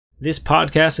This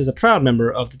podcast is a proud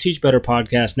member of the Teach Better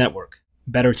Podcast Network.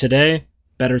 Better today,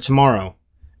 better tomorrow,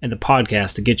 and the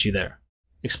podcast to get you there.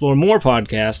 Explore more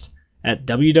podcasts at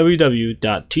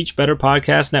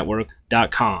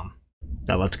www.teachbetterpodcastnetwork.com.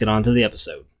 Now let's get on to the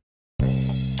episode.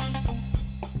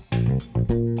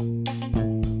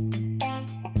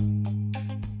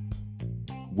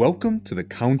 Welcome to the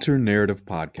Counter Narrative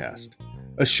Podcast,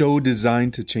 a show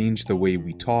designed to change the way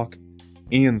we talk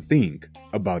and think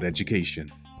about education.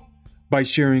 By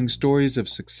sharing stories of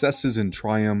successes and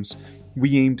triumphs,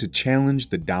 we aim to challenge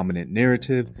the dominant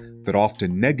narrative that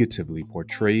often negatively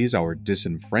portrays our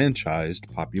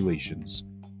disenfranchised populations.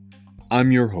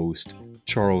 I'm your host,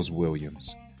 Charles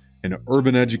Williams, an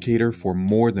urban educator for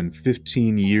more than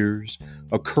 15 years,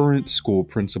 a current school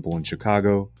principal in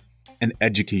Chicago, an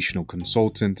educational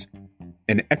consultant,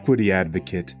 an equity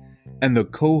advocate, and the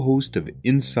co-host of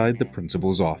Inside the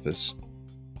Principal's Office.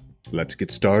 Let's get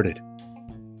started.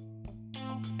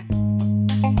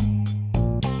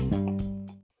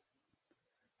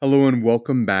 Hello and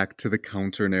welcome back to the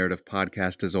Counter Narrative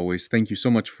Podcast. As always, thank you so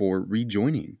much for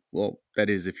rejoining. Well, that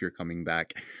is if you're coming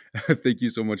back. Thank you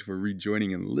so much for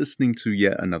rejoining and listening to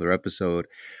yet another episode.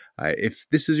 If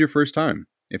this is your first time,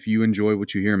 if you enjoy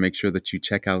what you hear, make sure that you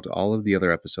check out all of the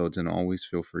other episodes and always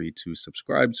feel free to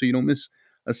subscribe so you don't miss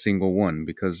a single one,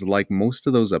 because like most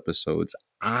of those episodes,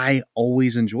 I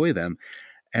always enjoy them.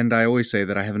 And I always say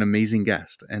that I have an amazing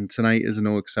guest, and tonight is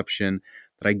no exception,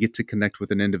 that I get to connect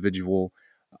with an individual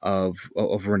of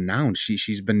renown.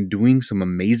 She's been doing some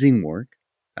amazing work.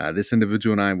 This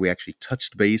individual and I, we actually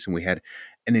touched base and we had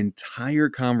an entire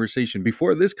conversation.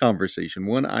 Before this conversation,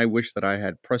 one I wish that I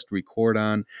had pressed record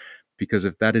on, because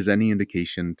if that is any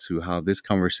indication to how this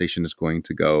conversation is going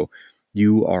to go,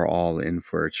 you are all in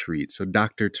for a treat. So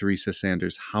Dr. Teresa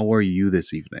Sanders, how are you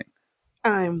this evening?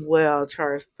 I'm well,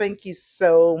 Charles. Thank you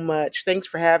so much. Thanks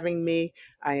for having me.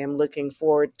 I am looking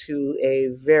forward to a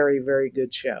very, very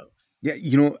good show. Yeah,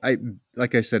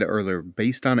 like I said earlier,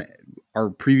 based on our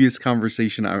previous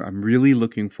conversation, I'm really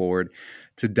looking forward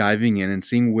to diving in and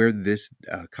seeing where this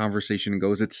conversation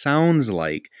goes. It sounds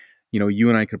like, you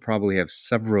and I could probably have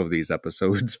several of these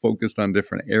episodes focused on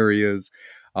different areas.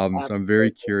 So I'm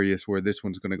very curious where this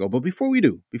one's going to go. But before we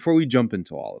jump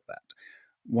into all of that,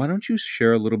 why don't you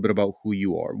share a little bit about who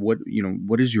you are? What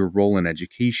is your role in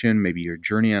education? Maybe your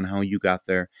journey on how you got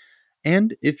there.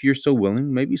 And if you're so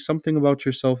willing, maybe something about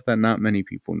yourself that not many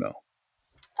people know.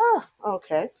 Oh,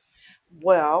 okay.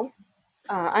 Well,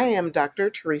 I am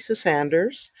Dr. Teresa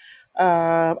Sanders.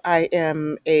 I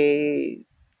am a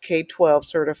K-12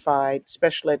 certified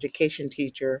special education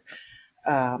teacher.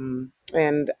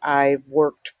 And I've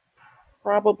worked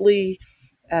probably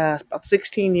about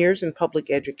 16 years in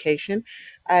public education.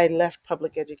 I left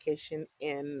public education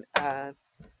in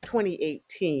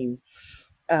 2018.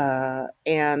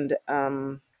 And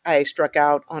I struck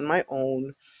out on my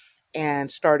own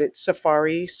and started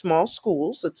Safari Small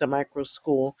Schools. It's a micro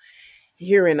school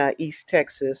here in East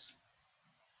Texas,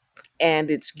 and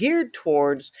it's geared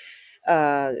towards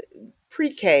uh,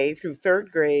 pre-K through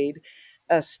third grade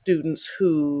students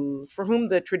for whom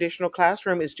the traditional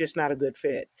classroom is just not a good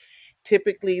fit.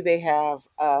 Typically, they have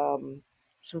some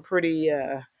pretty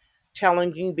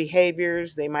challenging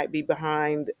behaviors. They might be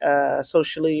behind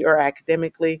socially or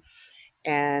academically,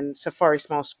 and Safari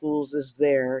Small Schools is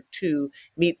there to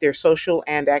meet their social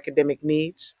and academic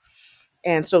needs,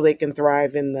 and so they can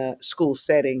thrive in the school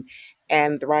setting.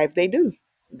 And thrive they do.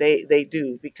 They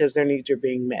do, because their needs are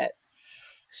being met.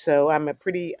 So I'm a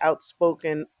pretty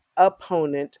outspoken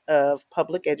opponent of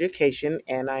public education,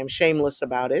 and I'm shameless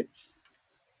about it.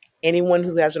 Anyone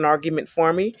who has an argument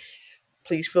for me,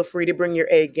 please feel free to bring your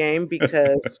A game,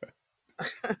 because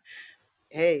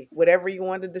hey, whatever you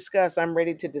want to discuss, I'm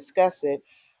ready to discuss it.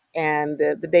 And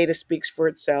the data speaks for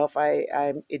itself.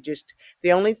 It just,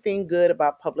 the only thing good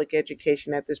about public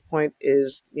education at this point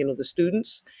is, the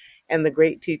students and the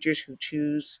great teachers who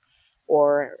choose,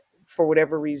 or for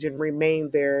whatever reason, remain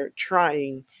there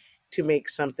trying to make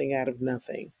something out of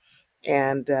nothing.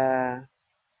 And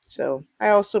so I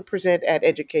also present at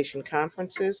education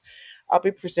conferences. I'll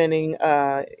be presenting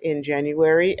in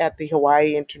January at the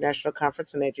Hawaii International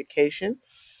Conference on Education,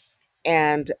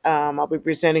 and I'll be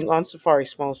presenting on Safari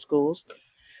Small Schools.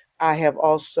 I have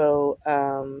also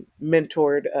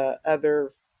mentored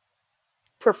other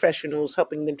professionals,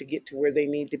 helping them to get to where they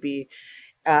need to be.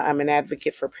 I'm an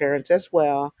advocate for parents as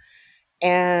well.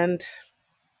 And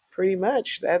pretty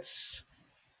much an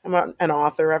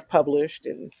author. I've published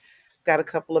and got a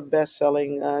couple of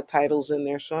best-selling titles in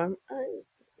there. So I'm a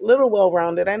little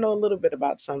well-rounded. I know a little bit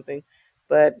about something,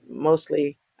 but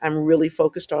mostly I'm really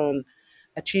focused on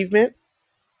achievement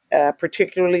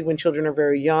particularly when children are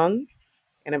very young,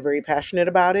 and I'm very passionate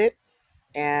about it.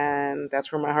 And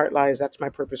that's where my heart lies. That's my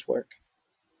purpose work.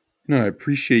 No, I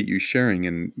appreciate you sharing.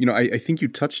 And, I think you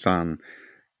touched on,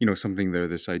 something there,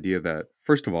 this idea that,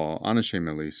 first of all,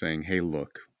 unashamedly saying, hey,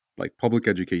 look, like public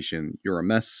education, you're a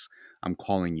mess. I'm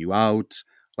calling you out.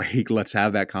 Like, let's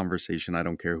have that conversation. I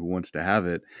don't care who wants to have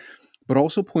it. But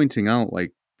also pointing out,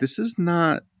 like, this is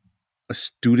not a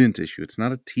student issue. It's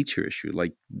not a teacher issue.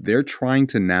 Like, they're trying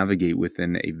to navigate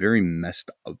within a very messed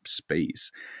up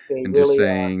space, They and just really are.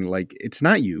 saying, like, it's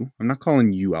not you. I'm not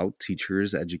calling you out,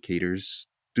 teachers, educators,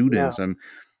 No, students.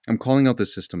 I'm calling out the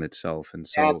system itself. And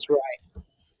so, that's right.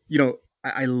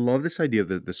 I love this idea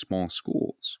of the small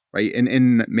schools, right?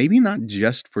 And maybe not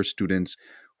just for students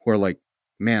who are like,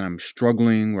 man, I'm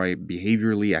struggling, right?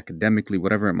 Behaviorally, academically,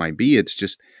 whatever it might be. It's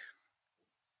just,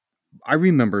 I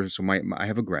remember, so I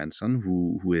have a grandson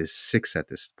who is 6 at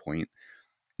this point,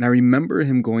 and I remember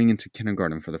him going into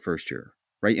kindergarten for the first year,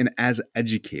 right? And as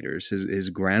educators, his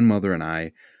grandmother and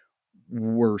I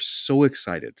were so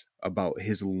excited about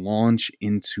his launch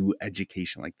into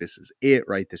education. Like, this is it,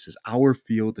 right? This is our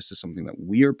field. This is something that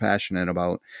we are passionate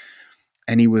about.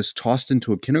 And he was tossed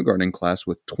into a kindergarten class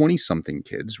with 20 something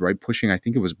kids, right? Pushing, I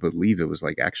think believe it was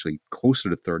like actually closer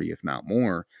to 30, if not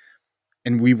more.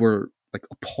 And we were like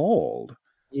appalled,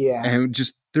 Yeah. and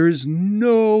just, there's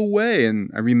no way. And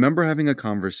I remember having a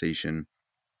conversation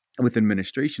with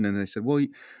administration, and they said, well,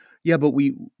 yeah, but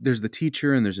there's the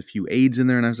teacher and there's a few aides in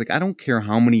there. And I was like, I don't care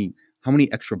how many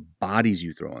extra bodies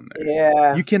you throw in there.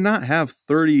 Yeah. You cannot have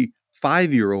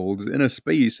 35-year-olds in a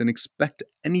space and expect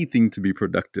anything to be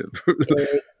productive.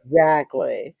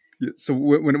 Exactly. So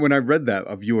when I read that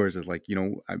of yours, is like,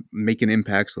 I'm making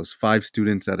impacts, those 5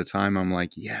 students at a time. I'm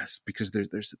like, yes, because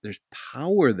there's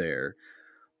power there.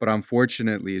 But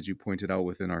unfortunately, as you pointed out,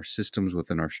 within our systems,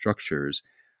 within our structures,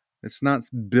 it's not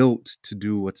built to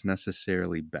do what's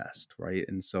necessarily best, right?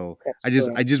 And so That's I just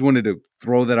I correct. just wanted to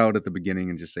throw that out at the beginning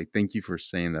and just say thank you for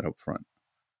saying that up front.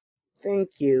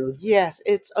 Thank you. Yes,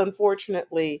 it's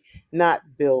unfortunately not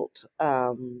built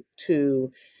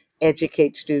to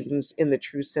educate students in the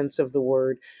true sense of the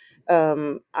word.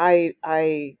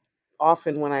 I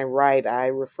often, when I write, I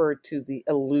refer to the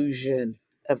illusion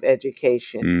of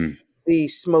education, Mm. the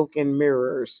smoke and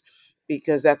mirrors,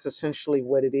 because that's essentially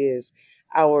what it is.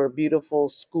 Our beautiful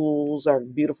schools, our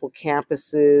beautiful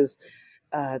campuses,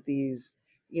 these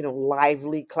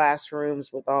lively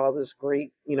classrooms with all this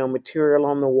great material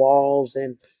on the walls,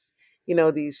 and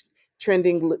these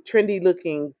trendy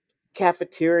looking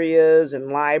cafeterias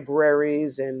and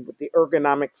libraries, and with the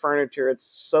ergonomic furniture. It's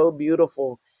so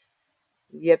beautiful,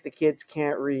 yet the kids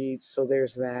can't read, so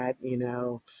there's that.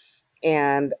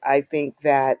 And I think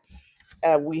that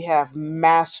we have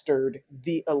mastered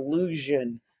the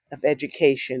illusion of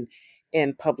education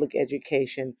and public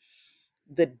education.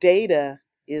 The data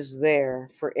is there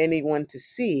for anyone to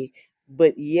see,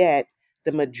 but yet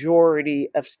the majority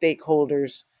of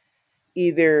stakeholders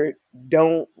either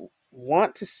don't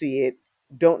want to see it,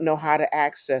 don't know how to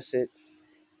access it,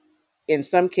 in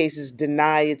some cases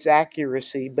deny its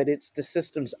accuracy, but it's the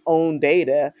system's own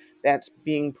data that's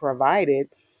being provided.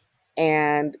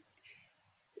 And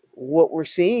what we're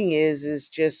seeing is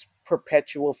just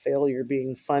perpetual failure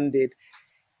being funded,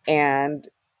 and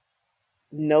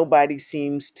nobody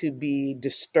seems to be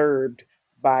disturbed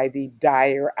by the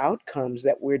dire outcomes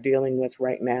that we're dealing with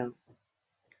right now.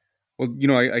 Well,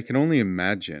 I can only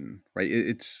imagine, right?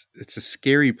 It's a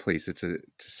scary place. It's a to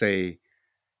say,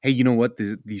 hey, you know what?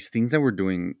 These things that we're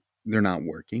doing, they're not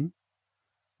working,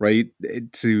 right?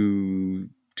 To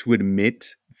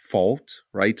admit fault,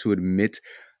 right? To admit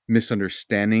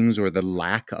misunderstandings or the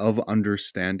lack of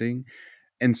understanding.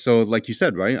 And so, like you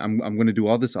said, right, I'm going to do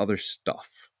all this other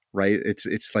stuff, right?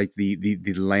 It's like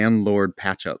the landlord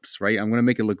patch ups, right? I'm going to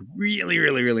make it look really,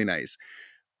 really, really nice,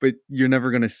 but you're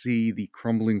never going to see the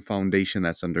crumbling foundation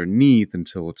that's underneath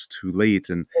until it's too late.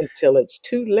 And Until it's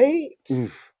too late.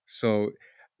 oof, so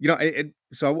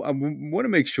I want to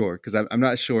make sure, because I'm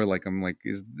not sure. Like, I'm like,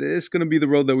 is this going to be the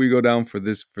road that we go down for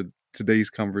today's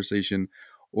conversation,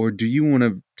 or do you want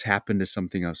to tap into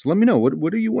something else? Let me know.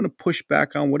 What do you want to push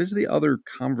back on? What is the other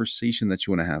conversation that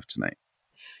you want to have tonight?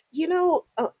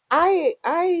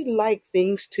 I like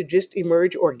things to just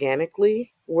emerge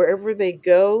organically. Wherever they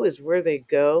go is where they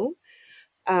go.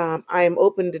 I am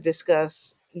open to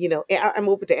discuss. I'm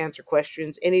open to answer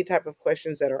questions, any type of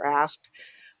questions that are asked.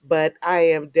 But I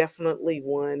am definitely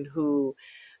one who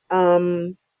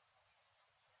um,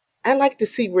 I like to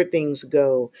see where things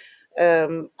go.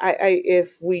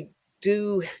 If we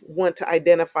do want to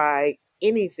identify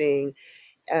anything,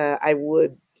 I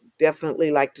would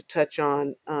definitely like to touch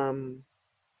on.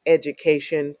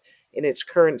 education in its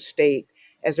current state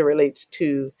as it relates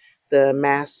to the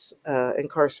mass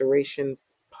incarceration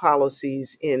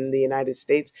policies in the United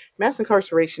States. Mass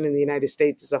incarceration in the United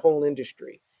States is a whole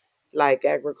industry, like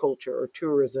agriculture or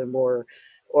tourism or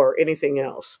anything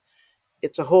else.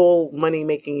 It's a whole money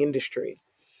making industry,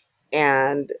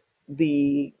 and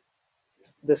the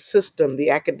the system, the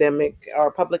academic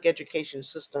or public education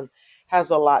system, has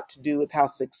a lot to do with how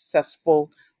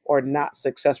successful or not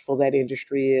successful that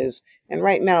industry is. And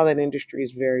right now, that industry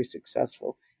is very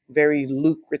successful, very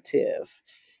lucrative.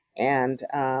 And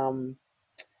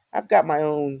I've got my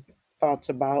own thoughts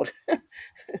about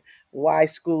why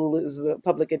school is the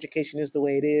public education is the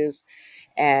way it is,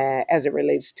 as it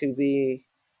relates to the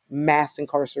mass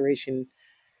incarceration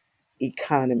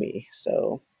economy.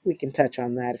 So we can touch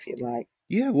on that if you'd like.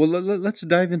 Yeah, well, let's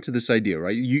dive into this idea,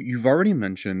 right? You've already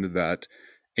mentioned that,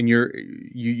 and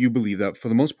you believe that for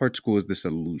the most part, school is this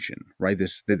illusion, right?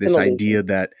 It's an This idea illusion.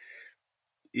 that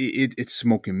it's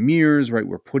smoke and mirrors, right?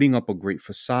 We're putting up a great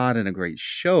facade and a great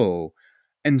show,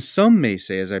 and some may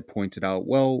say, as I pointed out,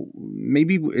 well,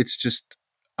 maybe it's just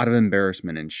out of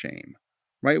embarrassment and shame,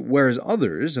 right? Whereas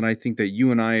others, and I think that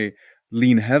you and I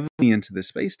lean heavily into this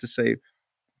space to say,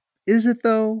 is it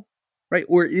though? Right?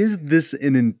 Or is this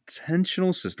an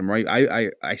intentional system? Right?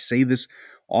 I say this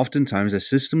oftentimes that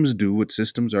systems do what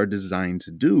systems are designed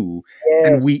to do,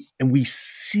 Yes. and we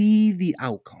see the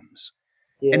outcomes.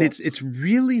 And Yes. it's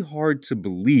really hard to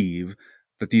believe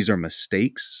that these are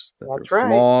mistakes, that they're That's right.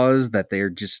 flaws, that they're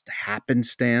just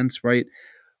happenstance, right?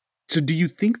 So do you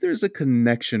think there's a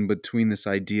connection between this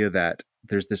idea that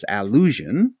there's this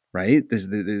allusion, right? There's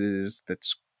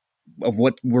that's of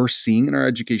what we're seeing in our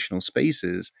educational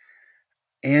spaces,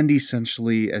 and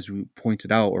essentially, as we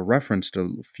pointed out or referenced a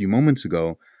few moments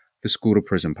ago, the school to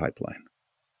prison pipeline.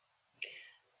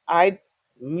 I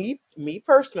me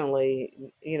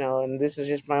personally, and this is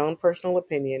just my own personal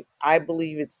opinion, I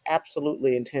believe it's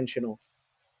absolutely intentional.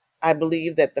 I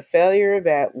believe that the failure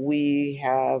that we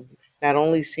have not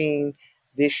only seen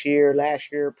this year,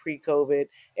 last year, pre-COVID,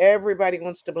 everybody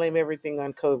wants to blame everything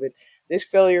on COVID. This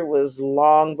failure was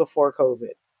long before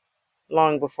COVID.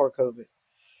 Long before COVID.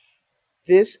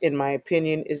 This, in my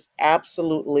opinion, is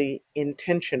absolutely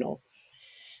intentional.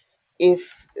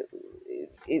 If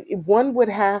one would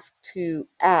have to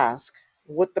ask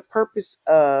what the purpose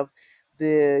of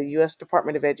the U.S.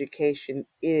 Department of Education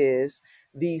is,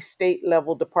 the state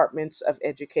level departments of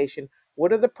education,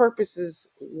 what are the purposes?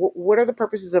 What are the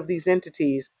purposes of these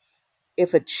entities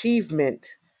if achievement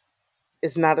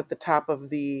is not at the top of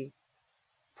the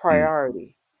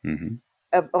priority Mm-hmm.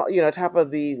 of top of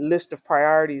the list of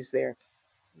priorities there?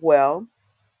 Well,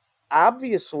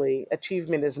 obviously,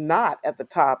 achievement is not at the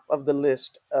top of the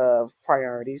list of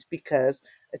priorities because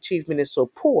achievement is so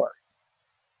poor.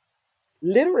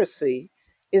 Literacy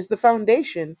is the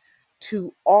foundation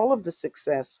to all of the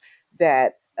success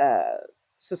that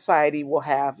society will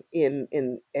have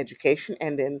in education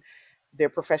and in their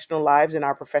professional lives, in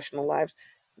our professional lives.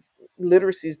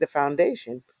 Literacy is the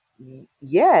foundation.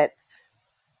 Yet,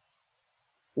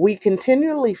 we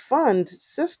continually fund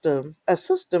a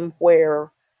system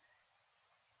where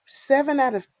 7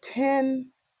 out of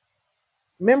 10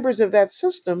 members of that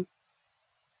system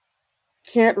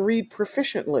can't read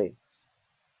proficiently.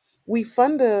 We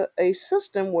fund a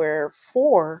system where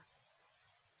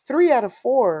 3 out of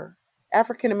 4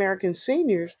 African American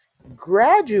seniors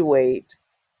graduate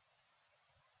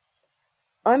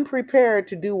unprepared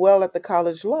to do well at the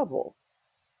college level.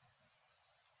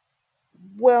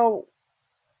 Well,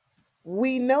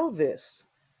 we know this.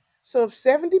 So if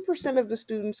 70% of the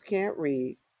students can't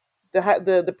read,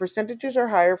 the percentages are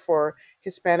higher for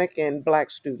Hispanic and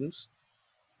Black students.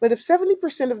 But if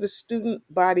 70% of the student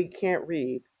body can't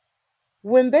read,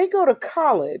 when they go to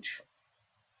college,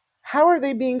 how are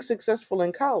they being successful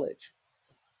in college?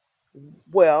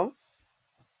 Well,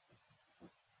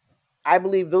 I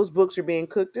believe those books are being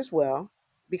cooked as well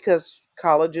because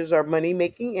colleges are money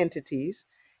making entities.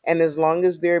 And as long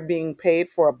as they're being paid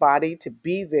for a body to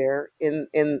be there in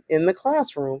the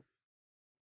classroom,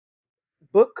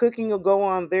 book cooking will go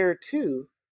on there too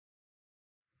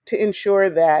to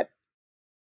ensure that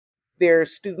their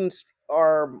students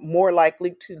are more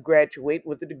likely to graduate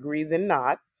with a degree than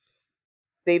not.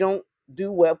 They don't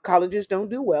do well, colleges don't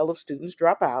do well if students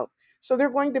drop out. So they're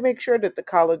going to make sure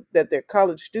that their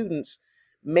college students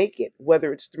make it,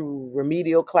 whether it's through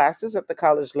remedial classes at the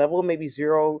college level, maybe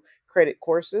zero credit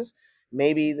courses,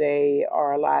 maybe they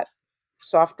are a lot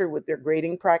softer with their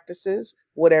grading practices,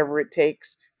 whatever it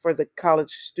takes for the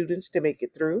college students to make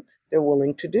it through, they're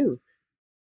willing to do.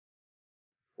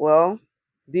 Well,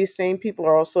 these same people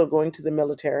are also going to the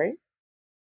military.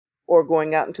 or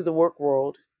going out into the work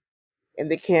world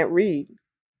and they can't read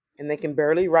and they can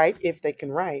barely write if they can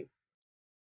write,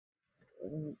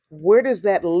 where does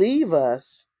that leave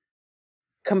us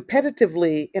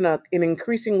competitively in an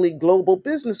increasingly global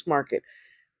business market?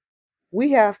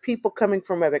 We have people coming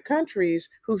from other countries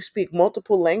who speak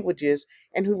multiple languages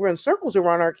and who run circles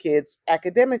around our kids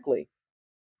academically.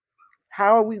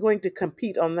 How are we going to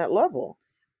compete on that level?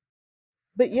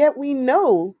 But yet we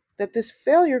know that this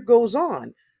failure goes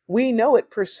on. We know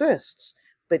it persists,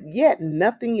 but yet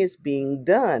nothing is being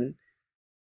done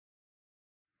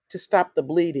to stop the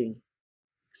bleeding.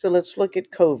 So let's look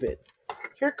at COVID.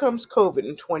 Here comes COVID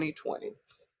in 2020.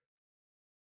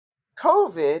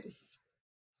 COVID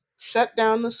shut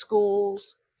down the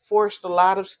schools, forced a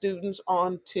lot of students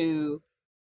onto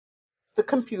the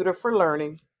computer for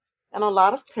learning, and a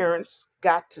lot of parents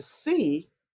got to see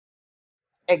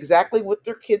exactly what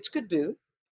their kids could do,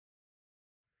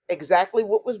 exactly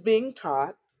what was being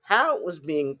taught, how it was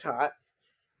being taught,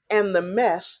 and the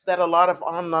mess that a lot of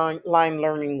online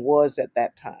learning was at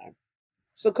that time.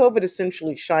 So COVID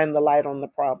essentially shined the light on the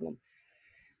problem.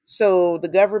 So the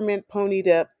government ponied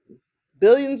up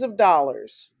billions of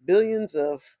dollars, billions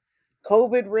of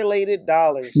COVID related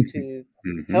dollars to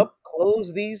Mm-hmm. help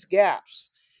close these gaps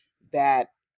that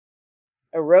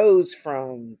arose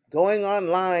from going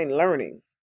online learning.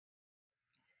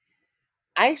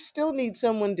 I still need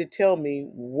someone to tell me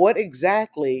what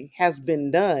exactly has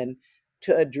been done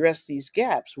to address these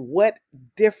gaps. What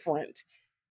different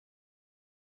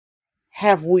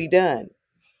have we done?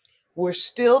 We're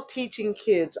still teaching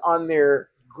kids on their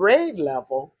grade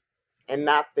level and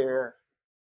not their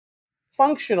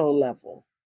functional level.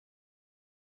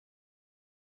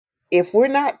 If we're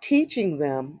not teaching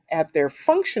them at their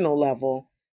functional level,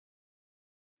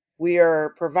 we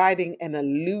are providing an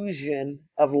illusion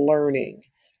of learning.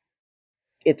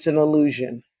 It's an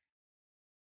illusion.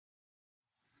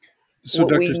 So,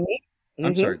 What we Doctor, need,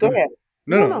 I'm sorry. go Go ahead. ahead.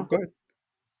 No, No, no, no. go ahead.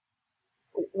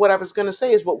 What I was going to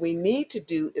say is what we need to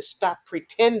do is stop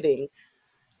pretending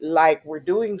like we're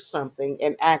doing something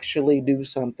and actually do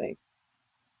something.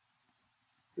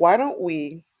 Why don't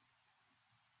we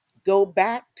go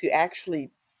back to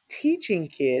actually teaching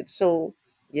kids? So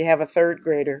you have a third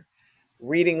grader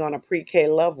reading on a pre-K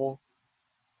level.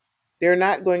 They're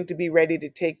not going to be ready to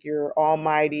take your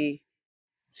almighty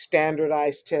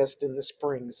standardized test in the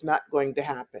spring. It's not going to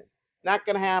happen. Not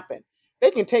going to happen.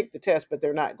 They can take the test, but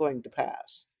they're not going to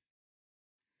pass.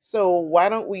 So why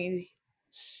don't we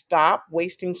stop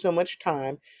wasting so much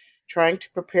time trying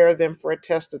to prepare them for a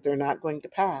test that they're not going to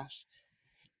pass?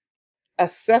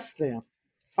 Assess them,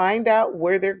 find out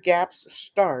where their gaps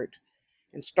start,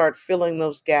 and start filling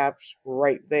those gaps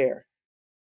right there.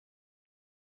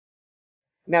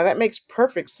 Now, that makes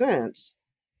perfect sense,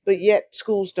 but yet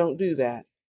schools don't do that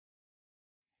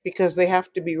because they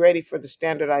have to be ready for the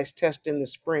standardized test in the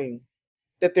spring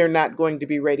that they're not going to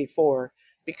be ready for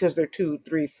because they're 2,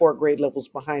 3, 4 grade levels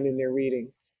behind in their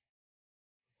reading.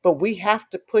 But we have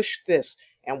to push this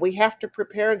and we have to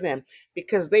prepare them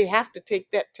because they have to take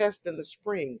that test in the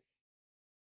spring.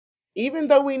 Even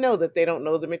though we know that they don't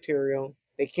know the material,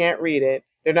 they can't read it,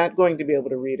 they're not going to be able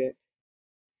to read it.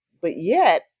 But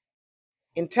yet,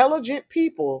 intelligent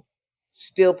people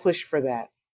still push for that.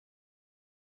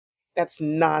 That's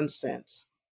nonsense.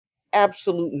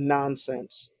 Absolute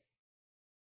nonsense.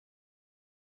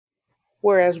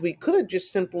 Whereas we could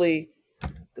just simply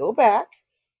go back,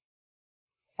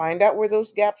 find out where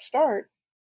those gaps start,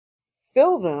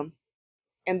 fill them,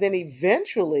 and then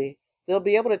eventually they'll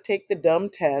be able to take the dumb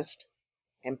test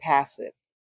and pass it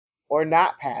or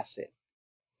not pass it,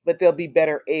 but they'll be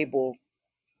better able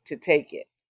to take it.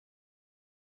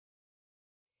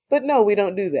 But no, we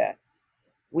don't do that.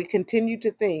 We continue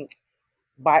to think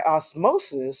by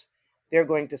osmosis, they're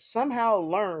going to somehow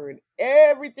learn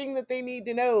everything that they need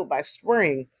to know by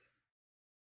spring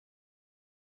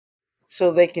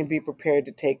so they can be prepared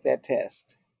to take that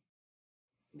test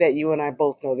that you and I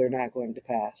both know they're not going to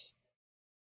pass.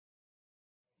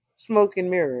 Smoke and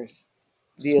mirrors,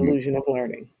 the Sm- illusion of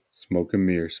learning.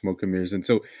 smoke and mirrors. And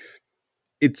so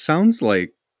it sounds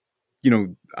like,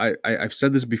 I've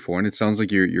said this before, and it sounds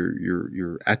like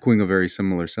you're echoing a very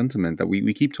similar sentiment that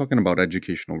we keep talking about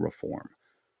educational reform,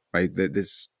 right? That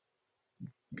this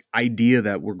idea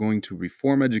that we're going to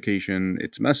reform education,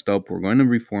 it's messed up. We're going to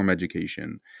reform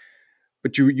education,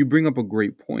 but you bring up a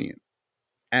great point.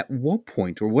 At what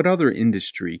point or what other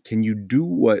industry can you do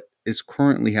what is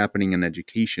currently happening in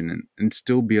education and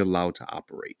still be allowed to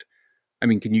operate? I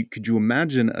mean, could you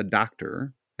imagine a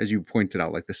doctor, as you pointed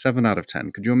out, like the 7 out of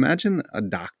 10? Could you imagine a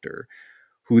doctor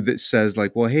who that says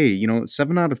like, well, hey,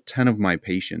 7 out of 10 of my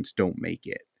patients don't make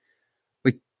it.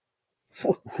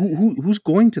 Who's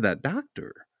going to that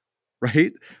doctor,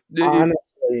 right?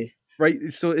 Honestly,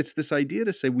 Right. So it's this idea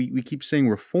to say we keep saying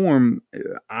reform.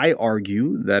 I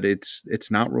argue that it's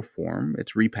not reform,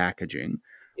 it's repackaging.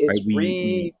 Right. it's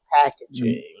We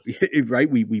repackaging. right,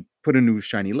 we put a new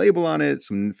shiny label on it,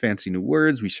 some fancy new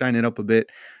words, we shine it up a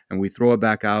bit, and we throw it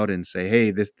back out and say,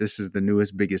 hey, this is the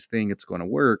newest, biggest thing, it's going to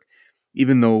work.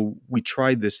 Even though we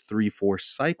tried this 3-4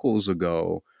 cycles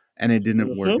ago and it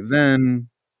didn't work Hmm. then,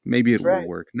 maybe it That's will right.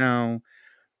 work now.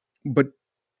 But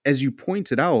as you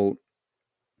pointed out,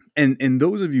 and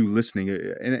those of you listening,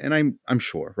 and I'm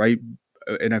sure, right?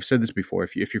 And I've said this before,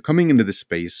 if you're coming into this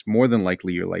space, more than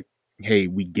likely you're like, hey,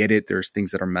 we get it. There's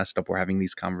things that are messed up. We're having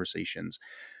these conversations,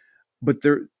 but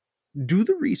do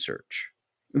the research.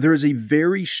 There is a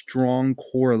very strong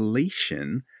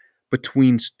correlation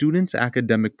between students'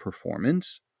 academic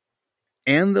performance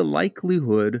and the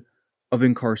likelihood of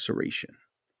incarceration.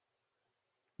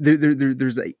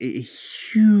 There's a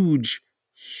huge,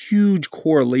 huge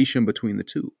correlation between the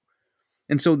two.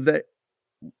 And so that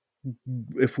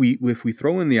if we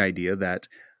throw in the idea that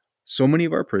so many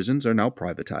of our prisons are now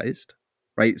privatized,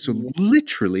 right? So Yeah,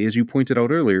 literally, as you pointed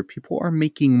out earlier, people are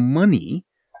making money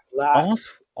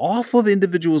lots. off of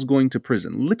individuals going to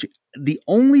prison. Literally, the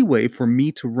only way for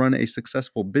me to run a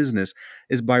successful business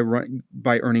is by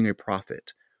earning a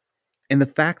profit. And the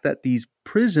fact that these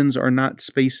prisons are not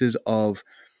spaces of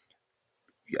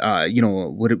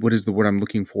what is the word I'm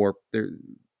looking for?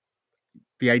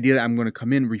 The idea that I'm going to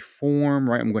come in, reform,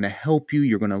 right? I'm going to help you.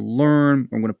 You're going to learn.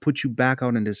 I'm going to put you back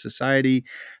out into society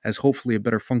as hopefully a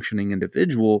better functioning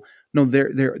individual. No,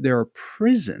 there are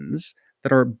prisons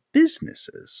that are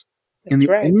businesses. And That's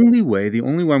right. the only way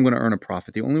I'm going to earn a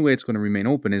profit, the only way it's going to remain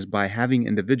open is by having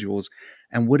individuals.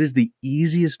 And what is the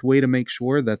easiest way to make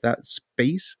sure that that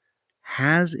space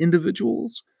has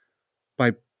individuals?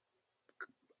 By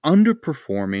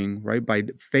underperforming, right, by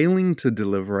failing to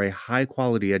deliver a high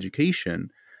quality education,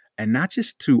 and not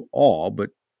just to all,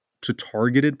 but to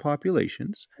targeted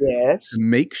populations, to Yes.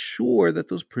 make sure that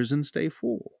those prisons stay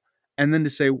full. And then to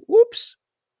say, oops,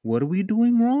 what are we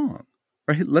doing wrong?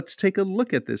 Right? Let's take a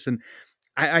look at this. And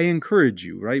I encourage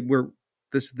you, right?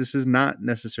 This is not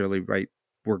necessarily right.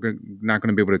 Not going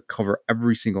to be able to cover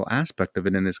every single aspect of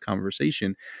it in this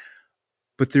conversation,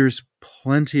 but there's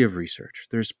plenty of research.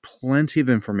 There's plenty of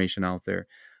information out there.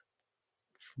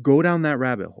 Go down that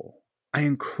rabbit hole. I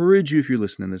encourage you, if you're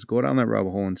listening to this, go down that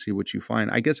rabbit hole and see what you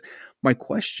find. I guess my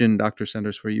question, Dr.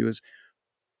 Sanders, for you is,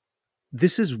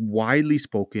 this is widely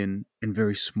spoken in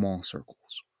very small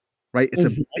circles, right? It's a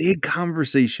Mhm. big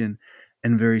conversation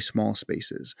in very small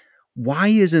spaces. Why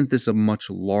isn't this a much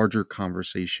larger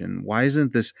conversation? Why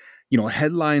isn't this,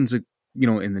 headlines, in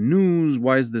the news?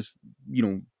 Why is this,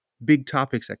 big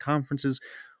topics at conferences?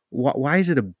 Why is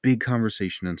it a big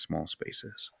conversation in small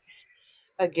spaces?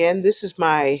 Again, this is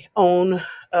my own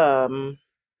um,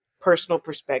 personal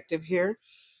perspective here,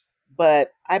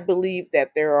 but I believe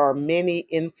that there are many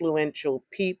influential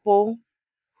people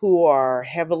who are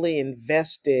heavily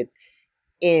invested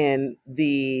in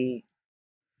the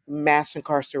mass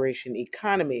incarceration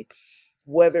economy,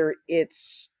 whether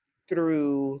it's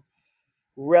through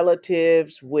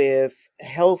relatives with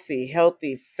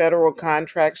healthy federal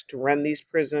contracts to run these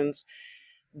prisons,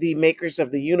 the makers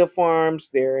of the uniforms,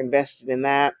 they're invested in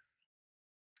that,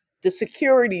 the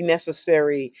security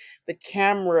necessary, the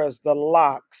cameras, the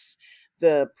locks,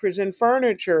 the prison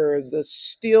furniture, the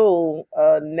steel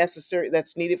necessary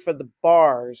that's needed for the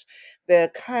bars, the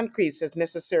concrete that's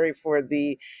necessary for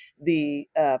the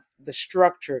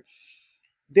structure.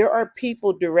 There are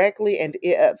people directly and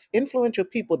influential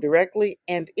people directly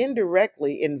and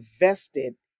indirectly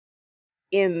invested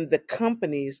in the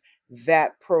companies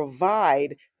that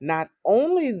provide not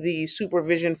only the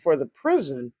supervision for the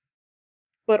prison,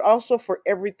 but also for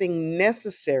everything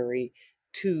necessary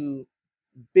to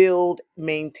build,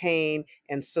 maintain,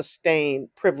 and sustain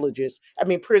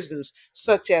prisons,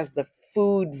 such as the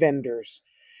food vendors,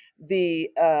 the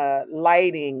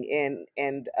lighting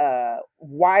and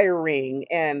wiring,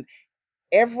 and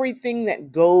everything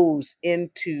that goes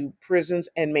into prisons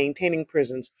and maintaining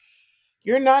prisons.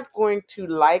 You're not going to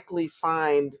likely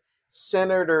find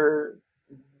Senator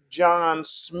John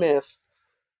Smith,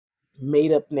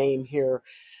 made up name here,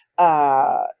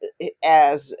 uh,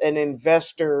 as an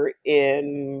investor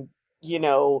in, you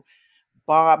know,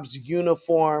 Bob's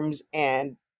Uniforms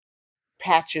and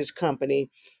Patches Company,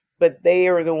 but they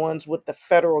are the ones with the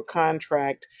federal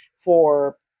contract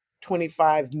for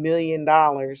 $25 million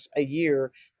a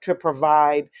year to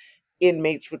provide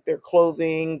inmates with their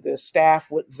clothing, the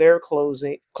staff with their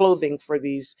clothing for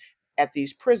these at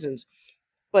these prisons.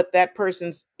 But that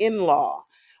person's in law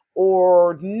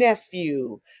or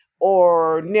nephew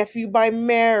by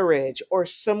marriage, or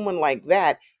someone like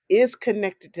that is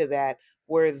connected to that,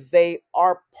 where they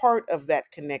are part of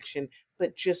that connection,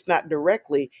 but just not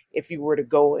directly if you were to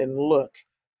go and look.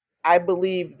 I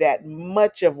believe that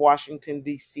much of Washington,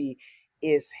 D.C.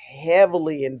 is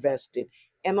heavily invested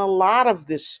in a lot of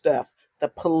this stuff, the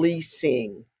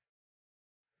policing,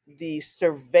 the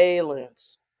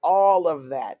surveillance, all of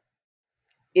that.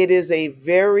 It is a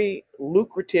very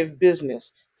lucrative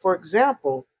business. For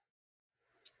example,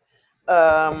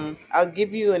 I'll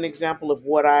give you an example of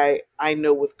what I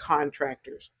know with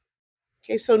contractors.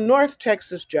 Okay, so North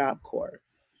Texas Job Corps.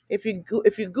 If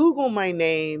you Google my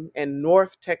name and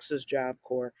North Texas Job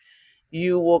Corps,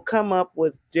 you will come up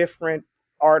with different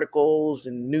articles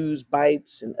and news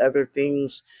bites and other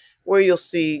things where you'll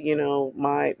see,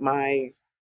 my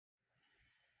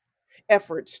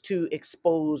efforts to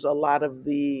expose a lot of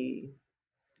the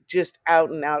just out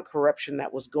and out corruption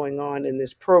that was going on in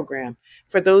this program.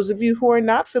 For those of you who are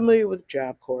not familiar with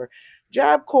Job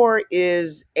Corps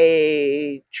is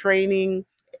a training,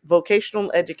 vocational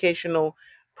educational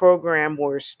program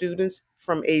where students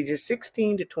from ages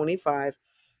 16 to 25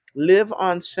 live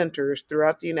on centers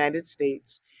throughout the United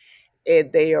States.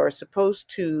 And they are supposed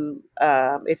to,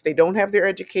 if they don't have their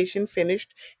education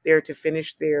finished, they're to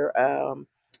finish their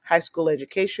high school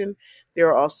education. There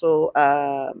are also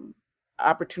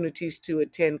opportunities to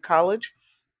attend college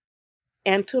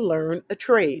and to learn a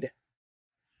trade.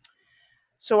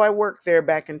 So I worked there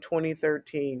back in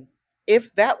 2013.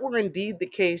 If that were indeed the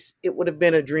case, it would have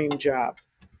been a dream job.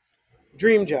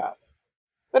 Dream job.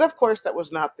 But of course, that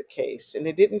was not the case. And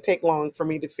it didn't take long for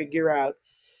me to figure out.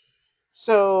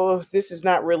 So this is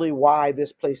not really why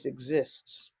this place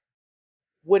exists.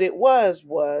 What it was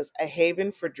a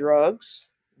haven for drugs,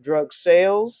 drug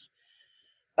sales,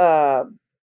 uh,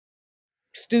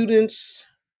 students,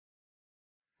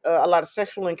 a lot of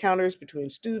sexual encounters between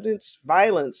students,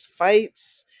 violence,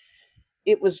 fights.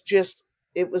 It was just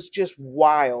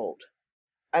wild.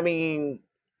 I mean,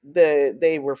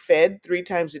 they were fed 3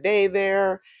 times a day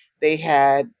there. They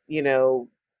had,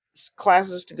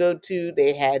 classes to go to,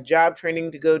 they had job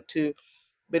training to go to,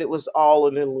 but it was all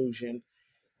an illusion.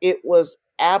 It was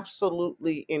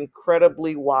absolutely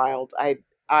incredibly wild.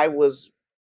 I was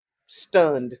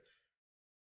stunned.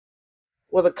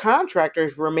 Well, the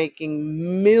contractors were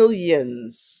making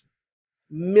millions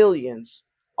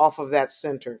off of that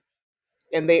center.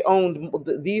 And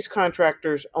these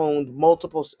contractors owned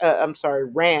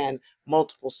ran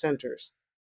multiple centers.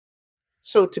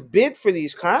 So to bid for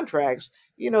these contracts,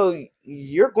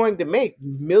 you're going to make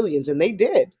millions, and they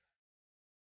did.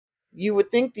 You would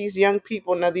think these young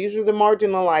people, now these are the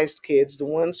marginalized kids, the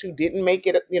ones who didn't make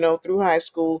it, through high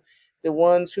school, the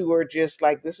ones who are just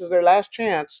like, this is their last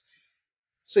chance.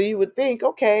 So you would think,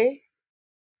 okay,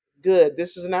 good.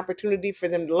 This is an opportunity for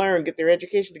them to learn, get their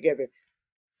education together.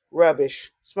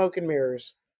 Rubbish, smoke and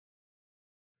mirrors.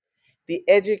 The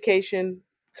education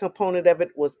component of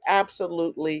it was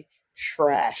absolutely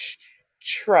trash.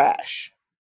 Trash.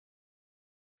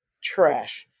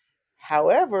 Trash.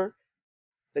 However,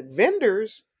 the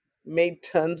vendors made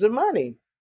tons of money.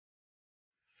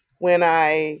 When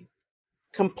I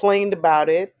complained about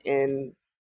it and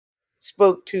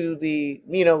spoke to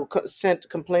sent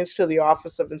complaints to the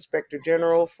Office of Inspector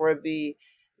General for the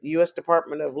U.S.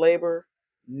 Department of Labor,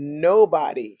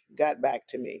 nobody got back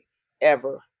to me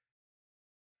ever.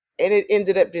 And it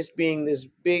ended up just being this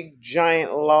big,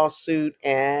 giant lawsuit,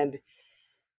 and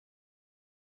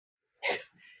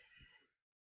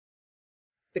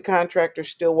the contractors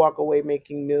still walk away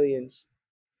making millions.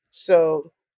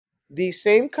 So these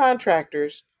same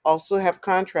contractors also have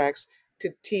contracts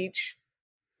to teach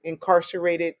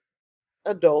incarcerated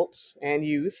adults and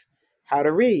youth how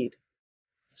to read.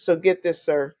 So get this,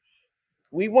 sir.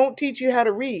 We won't teach you how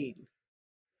to read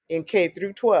in K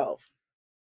through 12,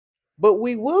 but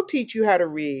we will teach you how to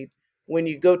read when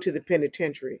you go to the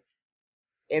penitentiary,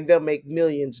 and they'll make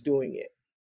millions doing it.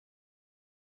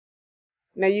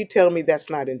 Now you tell me that's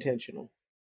not intentional.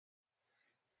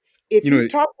 If You you know,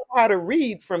 taught them how to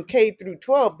read from K through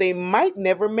 12, they might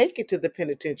never make it to the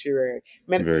very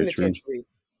true. penitentiary.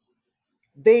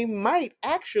 They might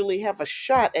actually have a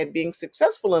shot at being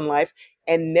successful in life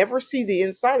and never see the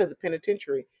inside of the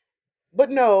penitentiary. But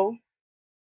no,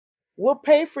 we'll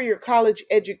pay for your college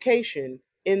education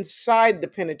inside the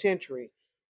penitentiary.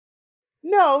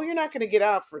 No, you're not going to get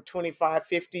out for 25,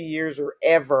 50 years or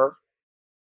ever,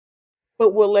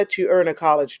 but we'll let you earn a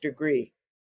college degree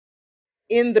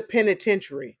in the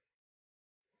penitentiary.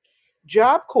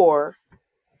 Job Corps,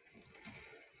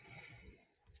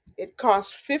 it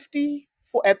cost 50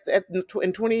 for in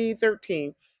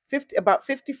 2013 about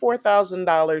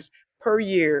 $54,000 per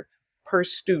year per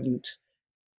student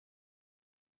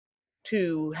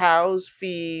to house,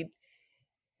 feed,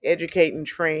 educate, and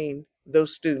train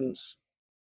those students.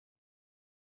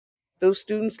 Those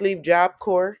students leave Job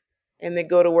Corps and they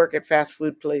go to work at fast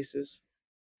food places.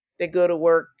 They go to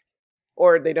work,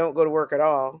 or they don't go to work at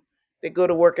all. They go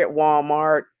to work at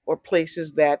Walmart or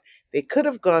places that they could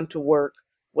have gone to work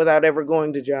without ever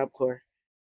going to Job Corps.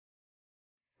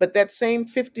 But that same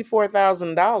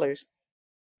 $54,000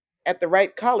 at the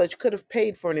right college could have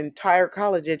paid for an entire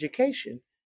college education.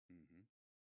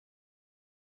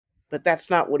 But that's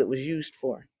not what it was used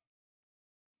for.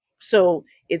 So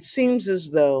it seems as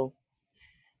though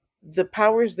the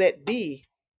powers that be,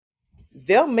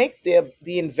 they'll make the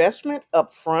investment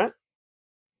up front,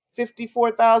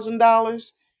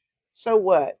 $54,000. So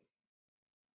what?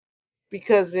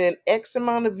 Because in X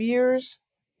amount of years,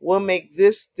 we'll make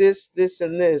this,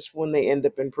 and this when they end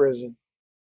up in prison.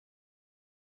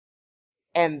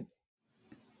 And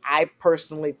I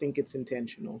personally think it's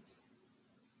intentional.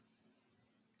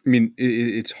 I mean,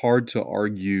 it's hard to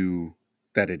argue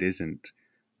that it isn't.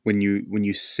 When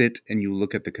you sit and you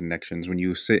look at the connections, when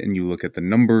you sit and you look at the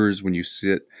numbers, when you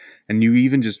sit and you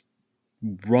even just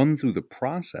run through the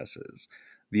processes,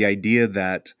 the idea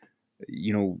that,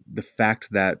 the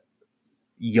fact that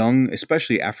young,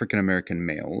 especially African American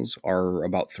males, are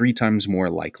about 3 times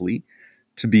more likely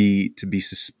to be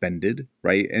suspended,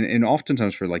 right? And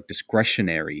oftentimes for like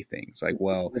discretionary things, like,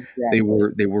 well, they Exactly.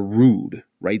 were they were rude,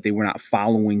 right? They were not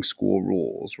following school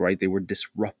rules, right? They were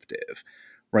disruptive,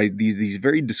 right? These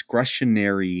very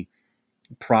discretionary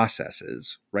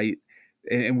processes, right?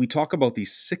 And we talk about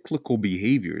these cyclical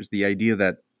behaviors, the idea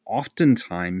that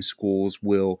oftentimes schools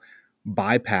will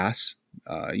bypass,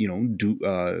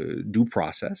 due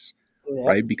process, Yep.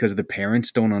 right? Because the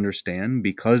parents don't understand,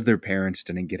 because their parents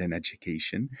didn't get an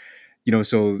education,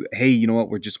 so, hey, you know what,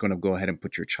 we're just going to go ahead and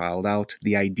put your child out.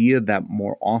 The idea that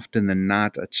more often than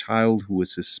not, a child who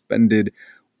is suspended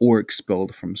or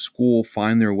expelled from school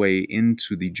find their way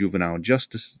into the juvenile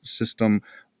justice system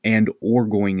and or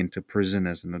going into prison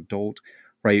as an adult,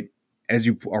 right? As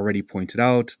you already pointed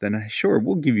out, then sure,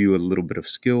 we'll give you a little bit of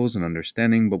skills and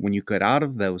understanding, but when you get out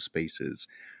of those spaces,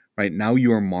 right, now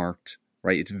you are marked,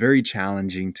 right? It's very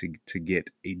challenging to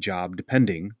get a job,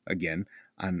 depending, again,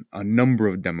 on a number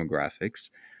of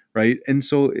demographics, right? And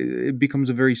so it becomes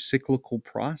a very cyclical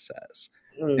process.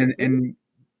 And Hmm. and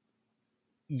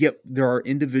yet there are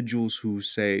individuals who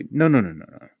say, no, no, no, no,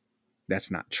 no.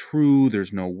 That's not true.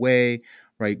 There's no way,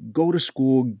 right? Go to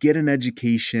school, get an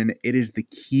education. It is the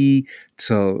key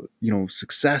to,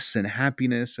 success and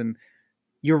happiness. And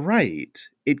you're right.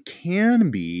 It can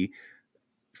be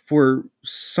for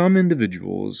some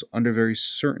individuals under very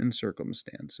certain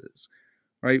circumstances,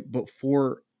 right? But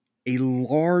for a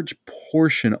large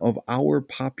portion of our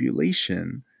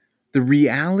population, the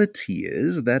reality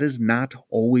is that is not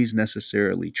always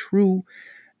necessarily true.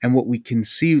 And what we can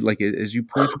see, like as you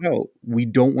pointed out, we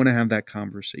don't want to have that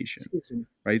conversation, Excuse me.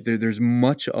 right? There's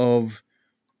much of,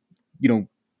 you know,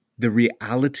 the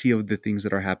reality of the things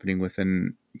that are happening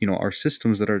within, our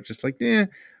systems that are just like,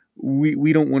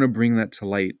 we don't want to bring that to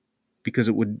light because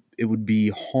it would be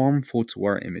harmful to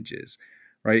our images,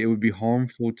 right? It would be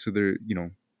harmful to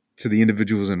the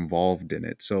individuals involved in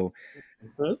it. So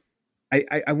Mhm.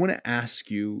 I want to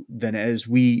ask you then, as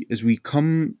we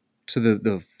come to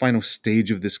the final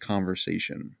stage of this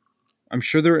conversation, I'm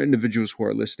sure there are individuals who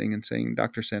are listening and saying,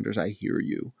 Dr. Sanders, I hear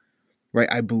you,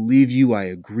 right? I believe you, I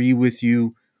agree with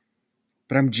you,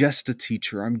 but I'm just a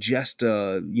teacher. I'm just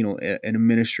an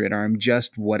administrator. I'm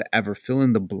just whatever. Fill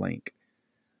in the blank.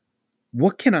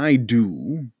 What can I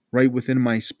do, right, within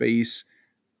my space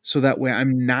so that way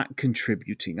I'm not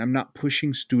contributing? I'm not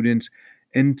pushing students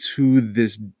into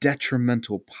this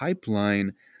detrimental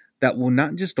pipeline that will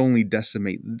not just only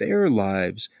decimate their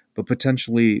lives, but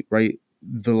potentially, right,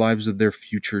 the lives of their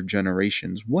future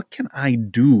generations. What can I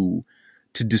do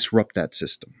to disrupt that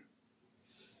system?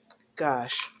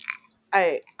 Gosh,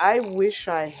 I wish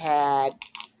I had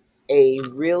a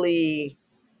really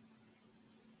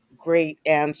great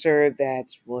answer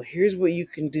that's, well, here's what you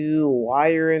can do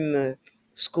while you're in the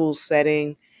school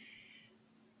setting.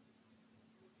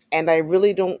 And I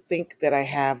really don't think that I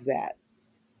have that.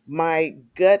 My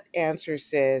gut answer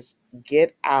says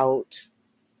get out,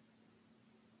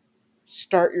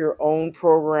 start your own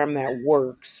program that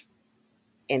works,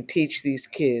 and teach these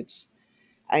kids.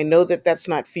 I know that that's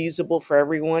not feasible for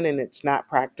everyone and it's not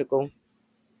practical.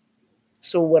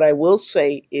 So, what I will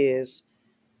say is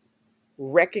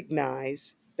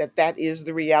recognize that that is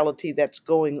the reality that's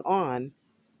going on.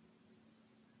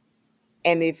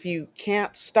 And if you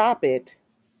can't stop it,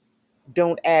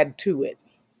 Don't add to it.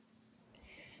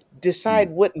 Mm. Decide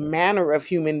what manner of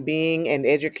human being and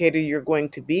educator you're going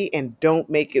to be, and don't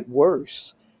make it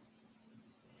worse.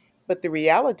 But the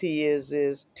reality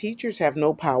is teachers have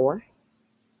no power.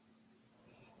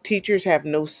 Teachers have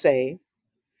no say.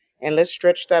 And let's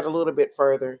stretch that a little bit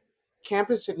further.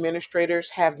 Campus administrators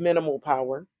have minimal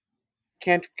power.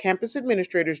 Campus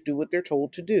administrators do what they're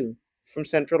told to do from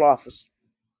central office.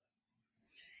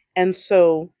 And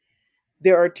so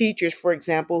there are teachers, for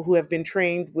example, who have been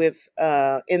trained with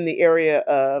in the area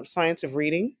of science of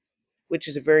reading, which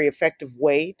is a very effective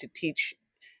way to teach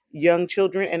young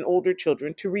children and older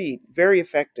children to read. Very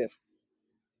effective.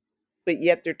 But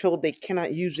yet they're told they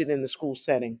cannot use it in the school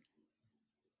setting.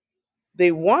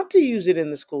 They want to use it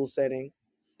in the school setting.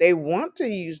 They want to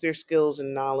use their skills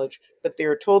and knowledge, but they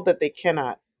are told that they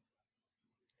cannot.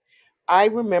 I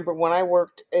remember when I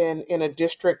worked in a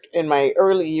district in my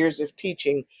early years of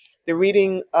teaching, the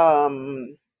reading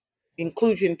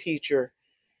inclusion teacher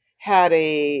had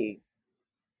a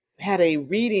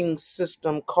reading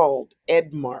system called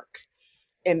Edmark.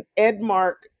 And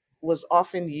Edmark was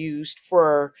often used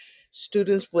for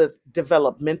students with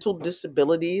developmental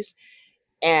disabilities.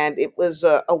 And it was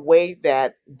a way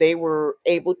that they were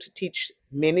able to teach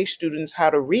many students how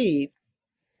to read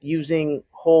using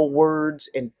whole words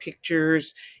and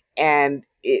pictures. And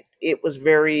it was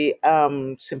very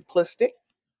simplistic,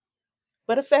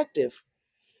 but effective.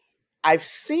 I've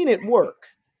seen it work.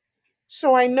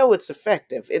 So I know it's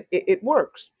effective. It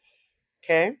works.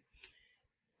 Okay.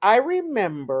 I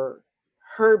remember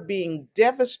her being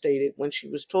devastated when she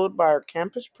was told by her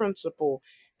campus principal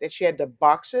that she had to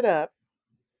box it up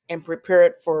and prepare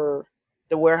it for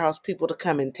the warehouse people to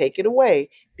come and take it away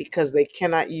because they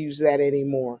cannot use that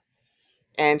anymore.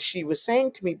 And she was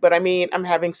saying to me, but I mean, I'm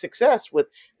having success with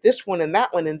this one and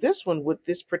that one and this one with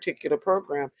this particular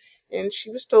program. And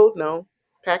she was told, no,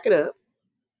 pack it up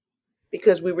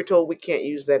because we were told we can't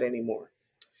use that anymore.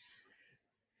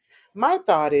 My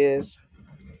thought is,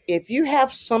 if you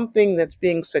have something that's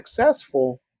being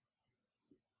successful,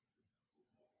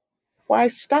 why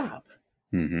stop?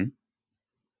 Mm-hmm.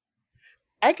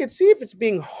 I could see if it's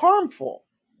being harmful,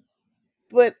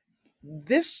 but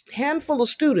this handful of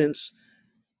students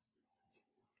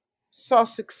saw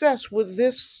success with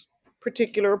this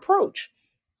particular approach.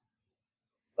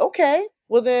 Okay,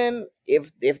 well then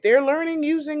if they're learning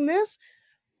using this,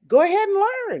 go ahead and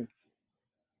learn.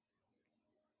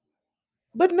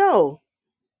 But no,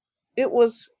 it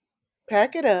was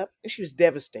pack it up, and she was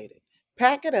devastated.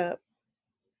 Pack it up.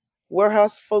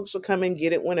 Warehouse folks will come and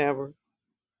get it whenever.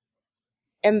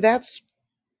 And that's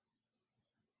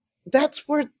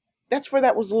where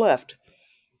that was left.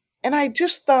 And I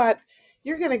just thought,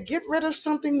 you're going to get rid of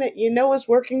something that you know is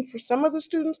working for some of the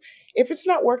students. If it's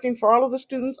not working for all of the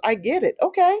students, I get it.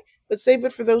 Okay, but save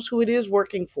it for those who it is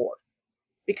working for,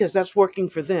 because that's working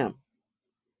for them.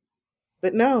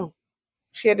 But no,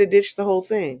 she had to ditch the whole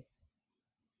thing.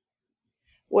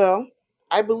 Well,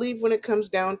 I believe when it comes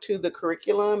down to the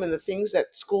curriculum and the things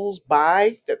that schools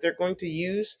buy that they're going to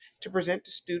use to present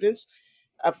to students,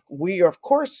 we are, of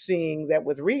course, seeing that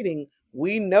with reading,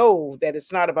 we know that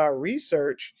it's not about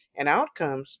research and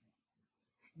outcomes,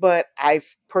 but I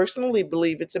personally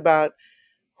believe it's about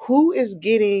who is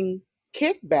getting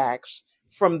kickbacks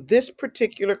from this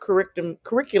particular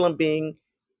curriculum being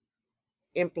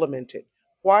implemented.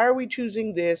 Why are we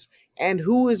choosing this, and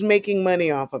who is making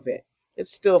money off of it?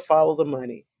 It's still follow the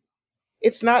money.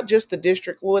 It's not just the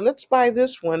district, well, let's buy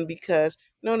this one because,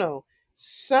 no.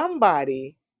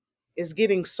 Somebody is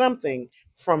getting something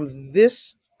from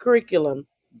this curriculum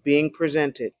being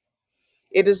presented.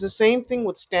 It is the same thing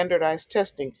with standardized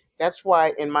testing. That's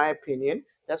why, in my opinion,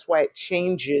 that's why it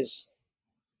changes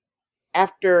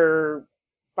after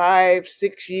 5,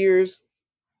 6 years.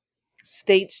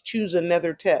 States choose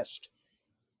another test.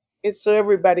 It's so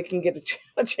everybody can get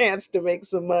a chance to make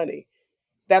some money.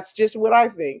 That's just what I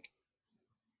think.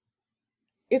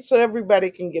 It's so everybody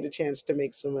can get a chance to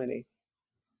make some money.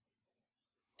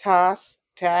 TOS,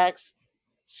 tax,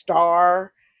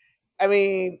 star. I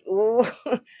mean,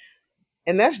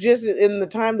 and that's just in the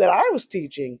time that I was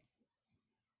teaching.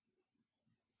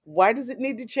 Why does it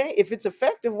need to change? If it's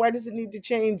effective, why does it need to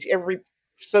change every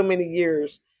so many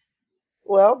years?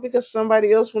 Well, because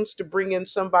somebody else wants to bring in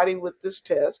somebody with this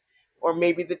test, or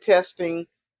maybe the testing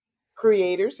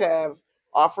creators have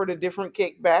offered a different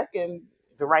kickback and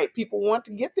the right people want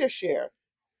to get their share.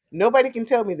 Nobody can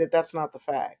tell me that that's not the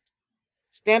fact.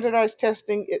 Standardized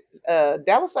testing,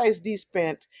 Dallas ISD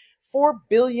spent $4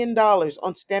 billion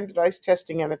on standardized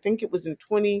testing, and I think it was in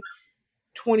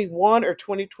 2021 or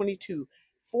 2022.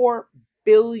 $4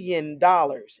 billion.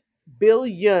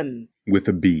 Billion. With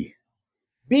a B.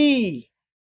 B,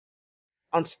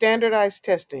 on standardized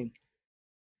testing.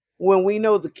 When we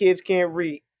know the kids can't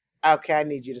read, okay, I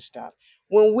need you to stop.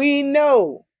 When we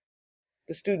know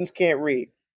the students can't read,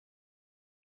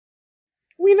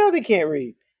 we know they can't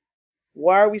read.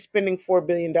 Why are we spending $4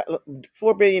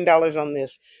 billion on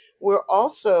this? We're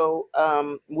also,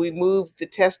 we moved the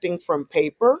testing from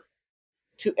paper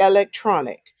to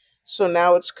electronic. So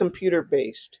now it's computer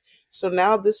based. So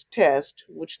now this test,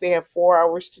 which they have 4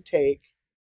 hours to take,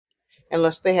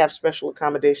 unless they have special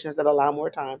accommodations that allow more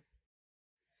time,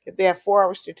 if they have 4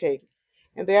 hours to take,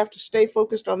 and they have to stay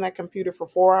focused on that computer for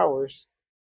 4 hours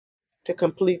to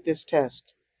complete this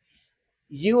test.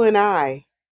 You and I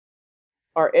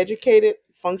are educated,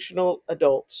 functional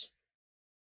adults.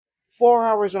 4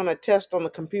 hours on a test on the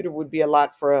computer would be a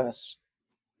lot for us.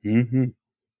 Mm-hmm.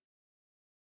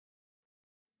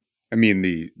 I mean,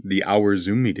 the hour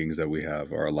Zoom meetings that we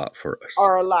have are a lot for us.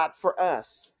 Are a lot for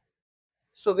us.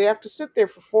 So they have to sit there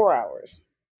for 4 hours,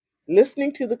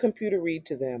 listening to the computer read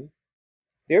to them.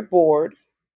 They're bored.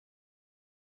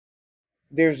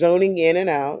 They're zoning in and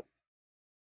out.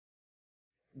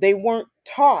 They weren't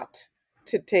taught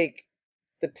to take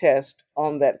the test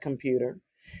on that computer.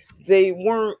 They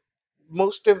weren't,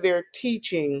 most of their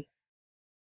teaching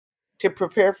to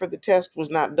prepare for the test was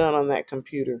not done on that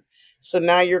computer. So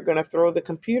now you're going to throw the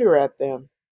computer at them.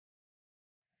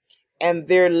 And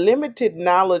their limited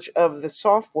knowledge of the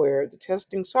software, the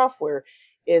testing software,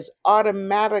 is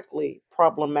automatically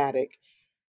problematic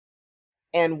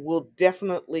and will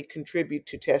definitely contribute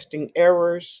to testing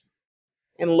errors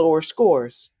and lower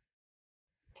scores.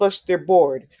 Plus, they're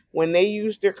bored. When they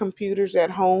use their computers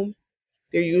at home,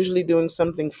 they're usually doing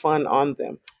something fun on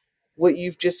them. What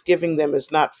you've just given them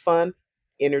is not fun,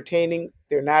 entertaining.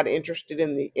 They're not interested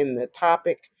in the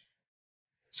topic.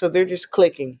 So they're just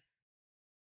clicking.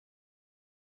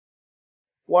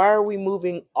 Why are we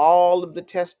moving all of the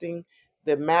testing,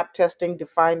 the map testing to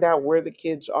find out where the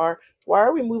kids are? Why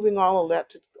are we moving all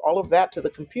of that to the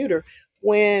computer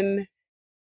when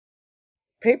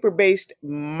paper-based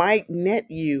might net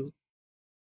you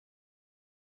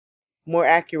more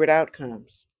accurate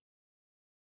outcomes?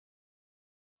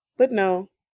 But no,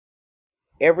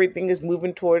 everything is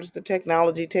moving towards the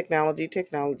technology, technology,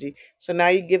 technology. So now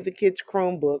you give the kids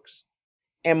Chromebooks,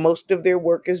 and most of their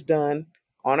work is done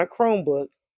on a Chromebook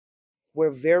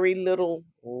where very little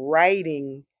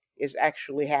writing is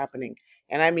actually happening.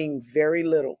 And I mean very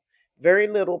little. Very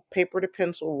little paper to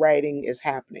pencil writing is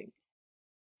happening.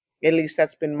 At least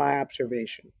that's been my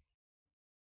observation.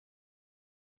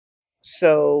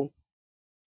 So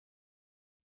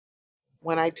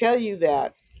when I tell you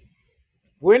that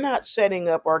we're not setting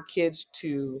up our kids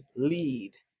to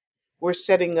lead, we're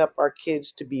setting up our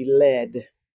kids to be led.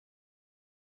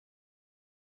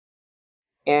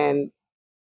 And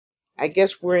I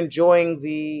guess we're enjoying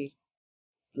the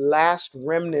last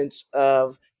remnants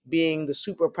of being the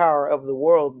superpower of the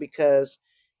world because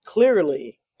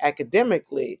clearly,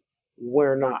 academically,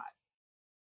 we're not.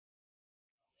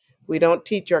 We don't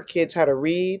teach our kids how to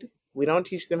read, we don't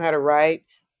teach them how to write,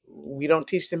 we don't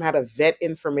teach them how to vet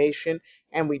information,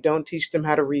 and we don't teach them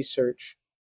how to research.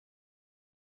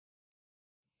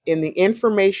 In the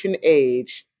information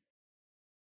age,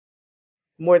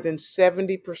 more than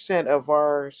 70% of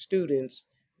our students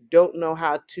don't know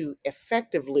how to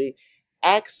effectively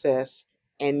access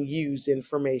and use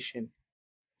information.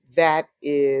 That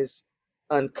is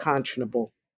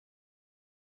unconscionable.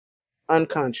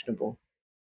 Unconscionable.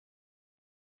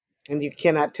 And you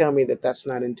cannot tell me that that's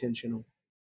not intentional.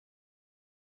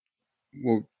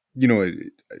 Well,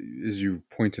 as you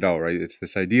pointed out, right, it's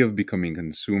this idea of becoming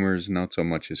consumers, not so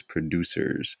much as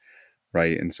producers,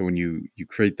 right? And so when you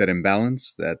create that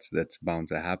imbalance, that's bound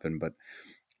to happen. But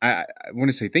I want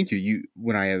to say thank you.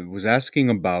 When I was asking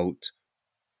about,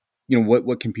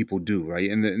 what can people do, right?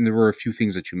 And there were a few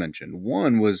things that you mentioned.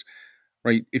 One was,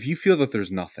 right, if you feel that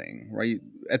there's nothing, right,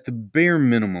 at the bare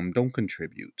minimum, don't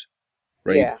contribute,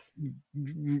 right? Yeah.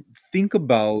 Think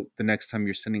about the next time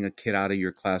you're sending a kid out of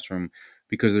your classroom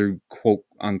because they're quote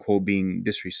unquote being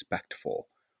disrespectful,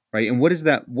 right? And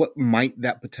what might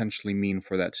that potentially mean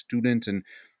for that student? And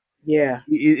Yeah.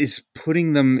 is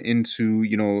putting them into,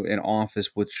 an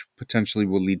office which potentially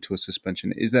will lead to a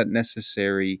suspension, is that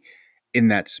necessary in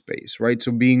that space, right?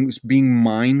 So being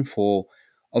mindful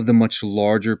of the much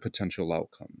larger potential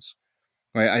outcomes,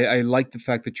 right? I like the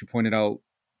fact that you pointed out,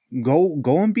 go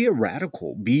and be a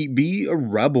radical, be a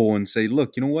rebel, and say,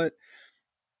 look, you know what,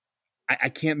 I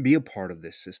can't be a part of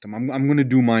this system. I'm going to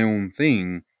do my own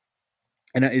thing.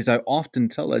 And as I often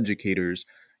tell educators,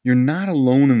 you're not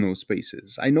alone in those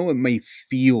spaces. I know it may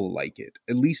feel like it,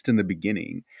 at least in the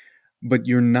beginning, but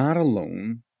you're not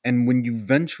alone. And when you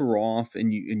venture off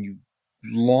and you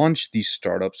launch these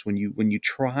startups, when you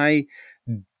try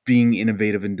being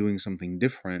innovative and doing something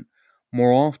different,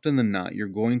 more often than not, you're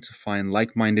going to find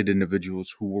like-minded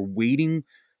individuals who were waiting,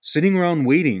 sitting around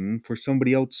waiting for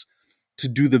somebody else to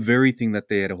do the very thing that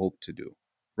they had hoped to do,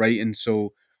 right? And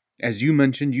so, as you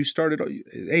mentioned, you started,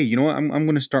 hey, you know what? I'm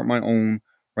going to start my own,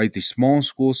 right? These small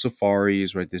school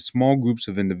safaris, right? These small groups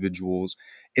of individuals.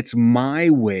 It's my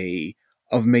way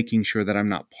of making sure that I'm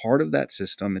not part of that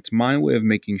system. It's my way of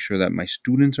making sure that my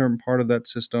students aren't part of that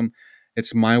system.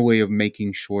 It's my way of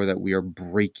making sure that we are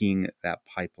breaking that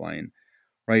pipeline,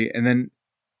 right? And then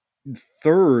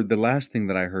third, the last thing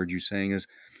that I heard you saying is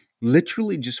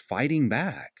literally just fighting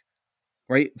back,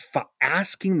 right?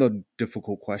 Asking the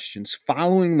difficult questions,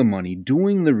 following the money,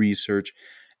 doing the research.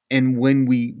 And when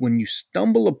you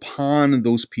stumble upon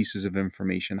those pieces of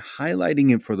information,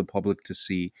 highlighting it for the public to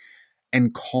see,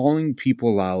 and calling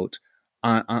people out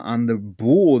on the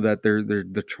bull that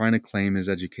they're trying to claim as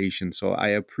education. So I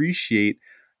appreciate,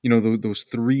 those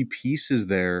three pieces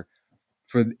there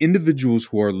for the individuals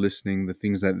who are listening, the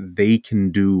things that they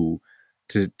can do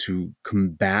to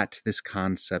combat this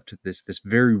concept, this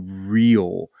very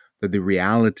real, the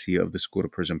reality of the school to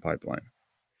prison pipeline.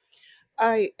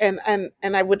 And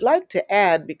I would like to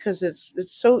add, because it's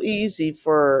so easy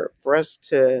for us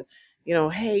to,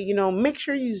 hey, make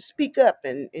sure you speak up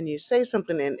and you say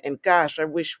something, and gosh, I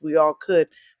wish we all could.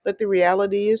 But the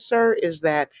reality is, sir, is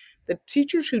that the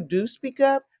teachers who do speak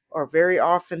up are very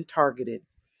often targeted.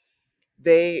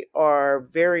 They are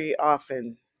very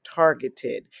often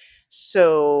targeted.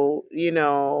 So,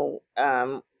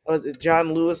 was it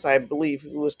John Lewis, I believe,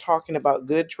 who was talking about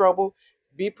good trouble?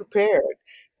 Be prepared,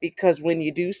 because when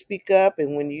you do speak up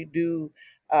and when you do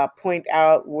point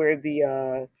out where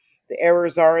the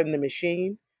errors are in the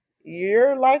machine,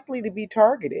 you're likely to be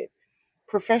targeted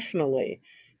professionally.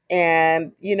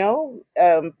 And they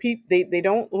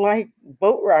don't like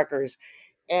boat rockers,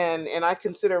 and I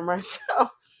consider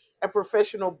myself a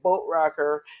professional boat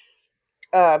rocker,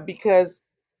 because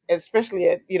especially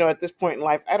at this point in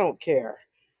life, I don't care.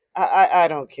 I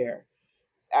don't care.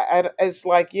 It's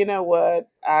like, what,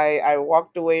 I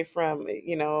walked away from,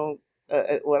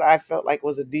 what I felt like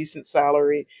was a decent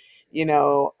salary,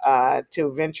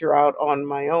 to venture out on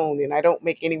my own, and I don't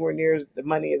make anywhere near the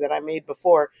money that I made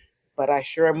before, but I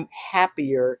sure am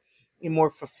happier and more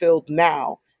fulfilled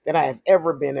now than I have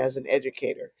ever been as an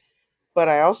educator. But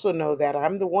I also know that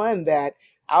I'm the one that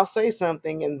I'll say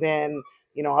something, and then,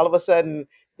 all of a sudden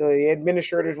the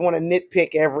administrators want to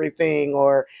nitpick everything,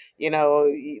 or,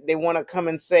 they want to come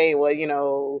and say,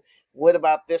 well, what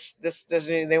about this?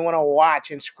 They want to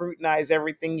watch and scrutinize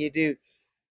everything you do.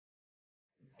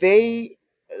 They,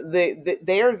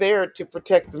 they are there to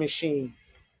protect the machine.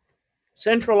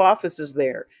 Central office is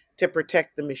there to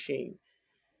protect the machine.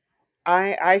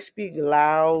 I speak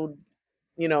loud,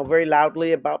 very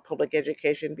loudly about public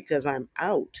education because I'm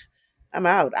out. I'm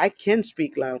out. I can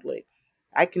speak loudly.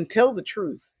 I can tell the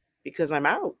truth because I'm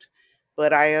out.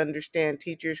 But I understand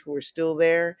teachers who are still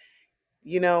there.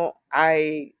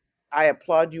 I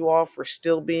applaud you all for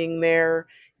still being there,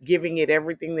 giving it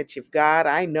everything that you've got.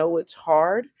 I know it's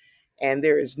hard, and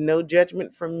there is no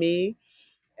judgment from me,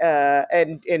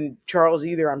 and Charles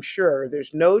either. I'm sure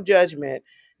there's no judgment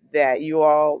that you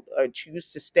all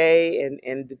choose to stay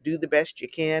and to do the best you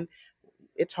can.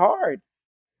 It's hard,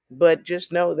 but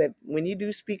just know that when you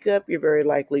do speak up, you're very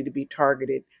likely to be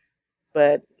targeted.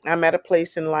 But I'm at a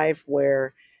place in life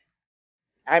where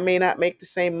I may not make the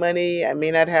same money, I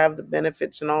may not have the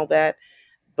benefits and all that,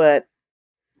 but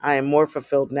I am more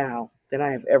fulfilled now than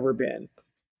I have ever been.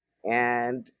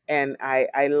 And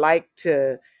I like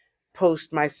to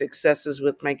post my successes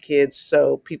with my kids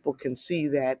so people can see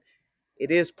that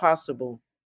it is possible.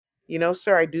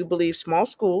 Sir, I do believe small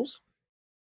schools,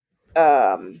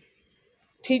 um,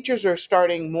 teachers are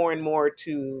starting more and more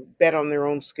to bet on their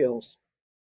own skills.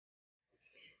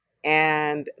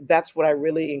 And that's what I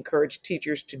really encourage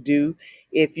teachers to do.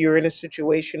 If you're in a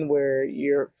situation where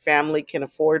your family can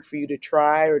afford for you to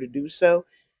try or to do so,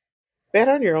 bet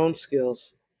on your own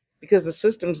skills, because the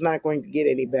system's not going to get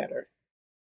any better.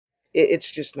 It's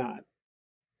just not.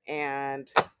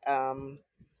 And um,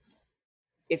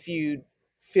 if you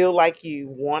feel like you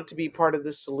want to be part of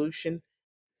the solution,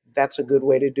 that's a good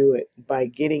way to do it, by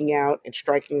getting out and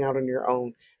striking out on your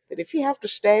own. But if you have to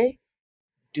stay,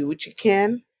 do what you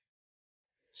can.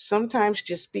 Sometimes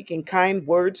just speaking kind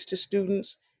words to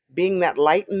students, being that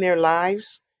light in their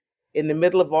lives in the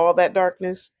middle of all that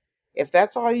darkness, if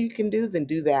that's all you can do, then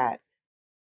do that.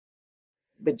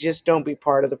 But just don't be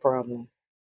part of the problem.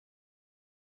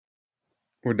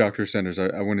 Well, Dr. Sanders,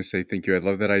 I want to say thank you. I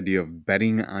love that idea of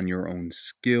betting on your own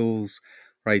skills,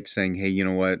 right? Saying, hey, you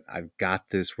know what? I've got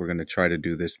this. We're going to try to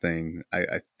do this thing.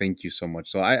 I thank you so much.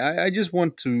 So I just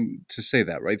want to say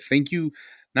that, right? Thank you,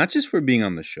 not just for being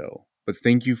on the show, but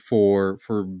thank you for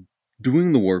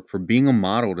doing the work, for being a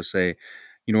model to say,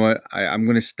 you know what? I'm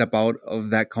going to step out of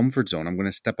that comfort zone. I'm going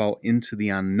to step out into the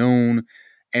unknown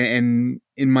and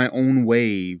in my own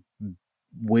way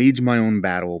wage my own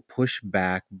battle, push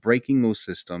back, breaking those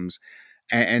systems,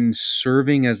 and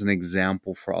serving as an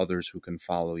example for others who can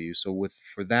follow you. So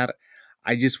for that,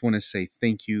 I just want to say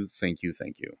thank you, thank you,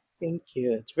 thank you. Thank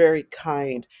you. It's very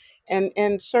kind.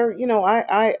 And sir,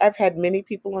 I've had many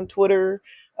people on Twitter,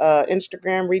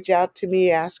 Instagram reach out to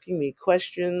me asking me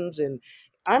questions, and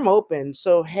I'm open.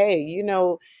 So hey,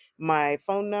 my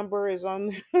phone number is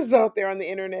on is out there on the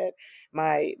internet.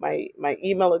 My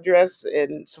email address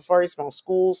in Safari Small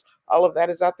Schools, all of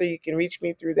that is out there. You can reach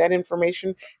me through that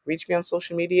information. Reach me on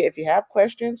social media if you have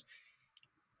questions.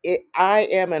 I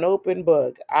am an open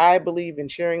book. I believe in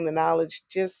sharing the knowledge.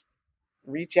 Just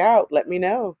reach out, let me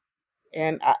know,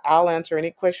 and I'll answer any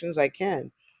questions I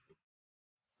can.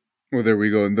 Well, there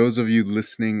we go. And those of you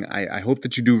listening, I hope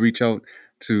that you do reach out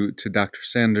to Dr.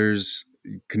 Sanders.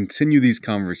 Continue these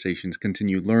conversations,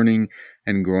 continue learning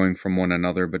and growing from one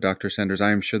another. But Dr. Sanders,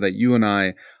 I am sure that you and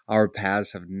our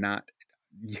paths have not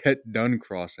yet done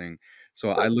crossing. So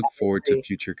I look forward to Agree.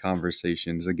 future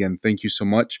conversations. Again, thank you so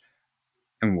much,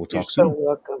 and we'll You're talk so soon.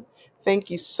 welcome. Thank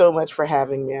you so much for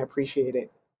having me. I appreciate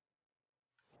it.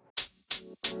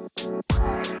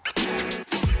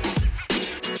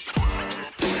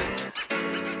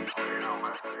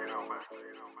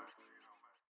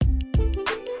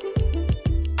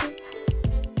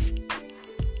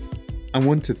 I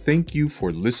want to thank you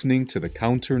for listening to the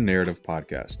Counter Narrative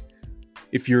Podcast.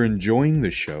 If you're enjoying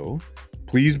the show,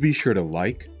 please be sure to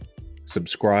like,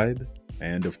 subscribe,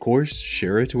 and of course,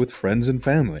 share it with friends and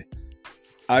family.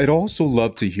 I'd also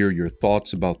love to hear your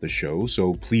thoughts about the show,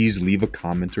 so please leave a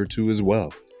comment or two as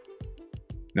well.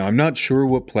 Now, I'm not sure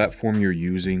what platform you're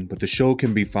using, but the show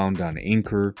can be found on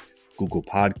Anchor, Google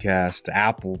Podcast,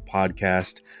 Apple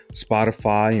Podcast,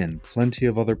 Spotify, and plenty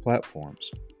of other platforms.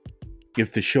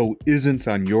 If the show isn't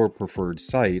on your preferred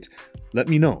site, let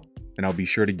me know, and I'll be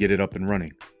sure to get it up and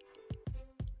running.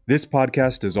 This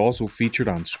podcast is also featured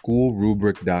on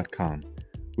schoolrubric.com,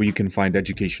 where you can find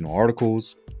educational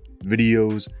articles,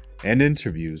 videos, and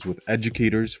interviews with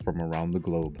educators from around the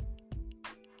globe.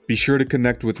 Be sure to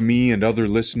connect with me and other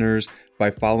listeners by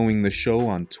following the show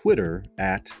on Twitter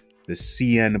at the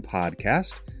CN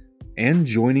Podcast and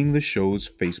joining the show's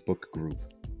Facebook group.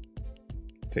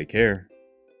 Take care.